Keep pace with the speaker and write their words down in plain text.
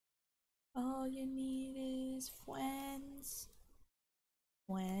All you need is friends.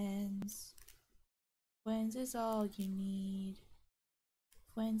 Friends. Friends is all you need.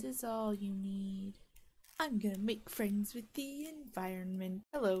 Friends is all you need. I'm gonna make friends with the environment.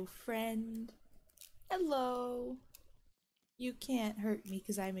 Hello, friend. Hello. You can't hurt me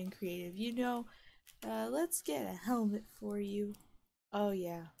because I'm in creative. You know, let's get a helmet for you. Oh,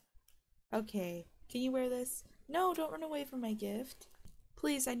 yeah. Okay. Can you wear this? No, don't run away from my gift.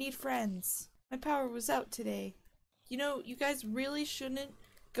 Please, I need friends. My power was out today. You know, you guys really shouldn't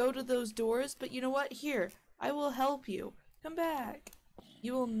go to those doors, but you know what? Here, I will help you. Come back.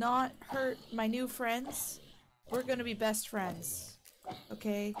 You will not hurt my new friends. We're gonna be best friends.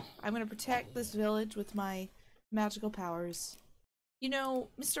 Okay? I'm gonna protect this village with my magical powers. You know,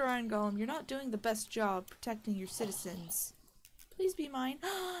 Mr. Iron Golem, you're not doing the best job protecting your citizens. Please be mine.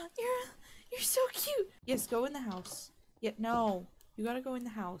 You're so cute. Yes, go in the house. Yeah, no. You gotta go in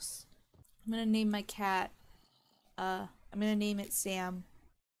the house. I'm gonna name my cat, I'm gonna name it Sam.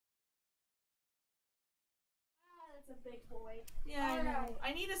 That's a big boy. Yeah, I know. Alright.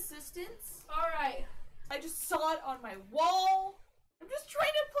 I need assistance. Alright. I just saw it on my wall. I'm just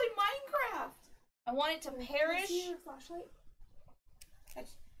trying to play Minecraft. I want it to perish. See your flashlight?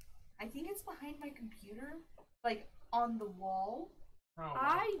 I think it's behind my computer, like on the wall. Oh, well.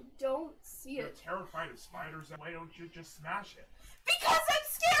 I don't see You're it. terrified of spiders. Why don't you just smash it? Because I'm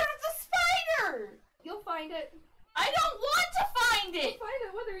scared of the spider! You'll find it. I don't want to find You'll it! find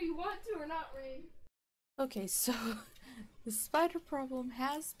it whether you want to or not, Rain. Okay, so the spider problem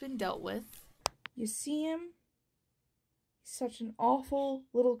has been dealt with. You see him? He's such an awful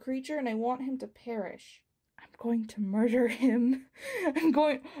little creature and I want him to perish. I'm going to murder him.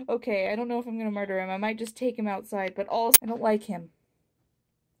 Okay, I don't know if I'm gonna murder him. I might just take him outside, but also, I don't like him.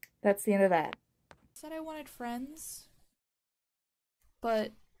 That's the end of that. I said I wanted friends,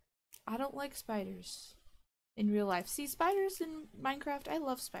 but I don't like spiders in real life. See, spiders in Minecraft, I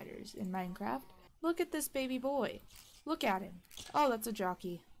love spiders in Minecraft. Look at this baby boy. Look at him. Oh, that's a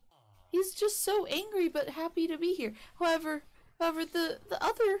jockey. He's just so angry but happy to be here. However, the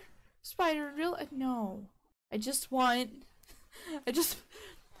other spider in real life, no.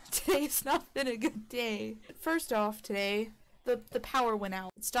 Today's not been a good day. First off, today, the power went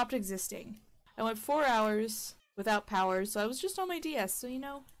out. It stopped existing. I went 4 hours without power, so I was just on my DS, so you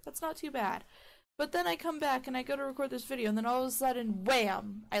know, that's not too bad. But then I come back and I go to record this video, and then all of a sudden,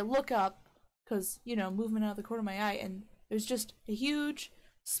 wham! I look up, because, you know, movement out of the corner of my eye, and there's just a huge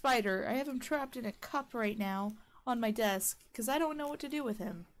spider. I have him trapped in a cup right now on my desk, because I don't know what to do with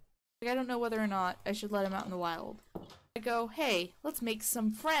him. Like, I don't know whether or not I should let him out in the wild. I go, hey, let's make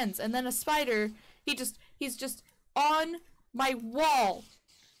some friends. And then a spider, he's just on my wall.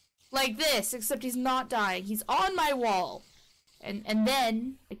 Like this, except he's not dying. He's on my wall. And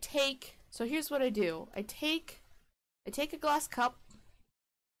then I take, so here's what I do. I take a glass cup,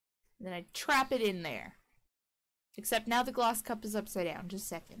 and then I trap it in there. Except now the glass cup is upside down. Just a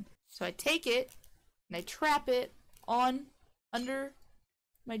second. So I take it, and I trap it under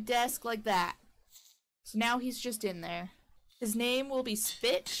my desk like that. So now he's just in there. His name will be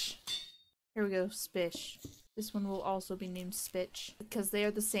Spitch. Here we go, Spish. This one will also be named Spitch, because they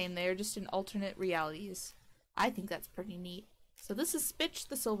are the same. They are just in alternate realities. I think that's pretty neat. So this is Spitch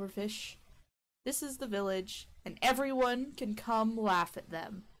the silverfish. This is the village, and everyone can come laugh at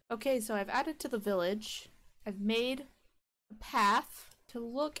them. Okay, so I've added to the village. I've made a path to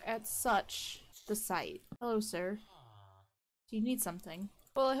look at the site. Hello, sir. Do you need something?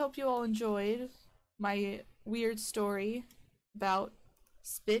 Well, I hope you all enjoyed my weird story about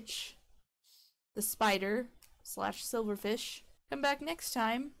Spitch, the spider / silverfish. Come back next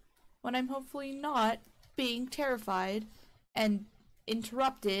time when I'm hopefully not being terrified and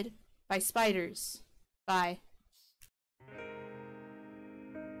interrupted by spiders. Bye.